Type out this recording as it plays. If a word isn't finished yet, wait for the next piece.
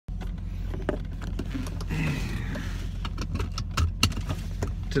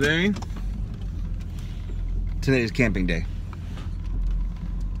Today is camping day.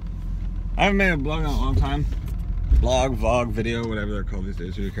 I haven't made a vlog in a long time. Blog, vlog, video, whatever they're called these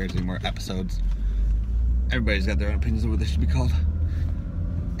days. Who cares anymore? Episodes. Everybody's got their own opinions of what they should be called.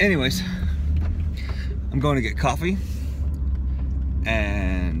 Anyways, I'm going to get coffee,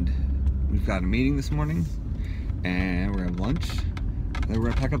 and we've got a meeting this morning, and we're gonna have lunch, and then we're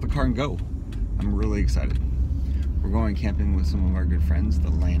gonna pack up the car and go. I'm really excited. We're going camping with some of our good friends,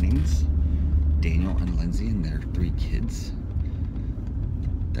 the Lannings, Daniel and Lindsay, and their 3 kids.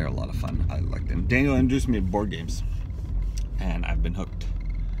 They're a lot of fun. I like them. Daniel introduced me to board games, and I've been hooked.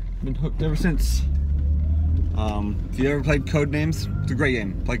 Been hooked ever since. If you ever played Codenames, it's a great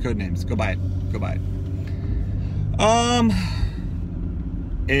game. Play Codenames. Go buy it. Go buy it.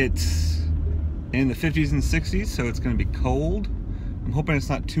 It's in the 50s and 60s, so it's going to be cold. I'm hoping it's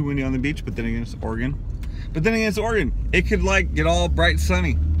not too windy on the beach, but then again, it's Oregon. But then again, it's Oregon. It could like get all bright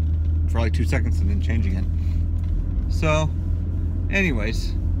sunny for like 2 seconds and then change again. So,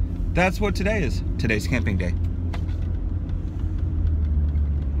 anyways, that's what today is. Today's camping day.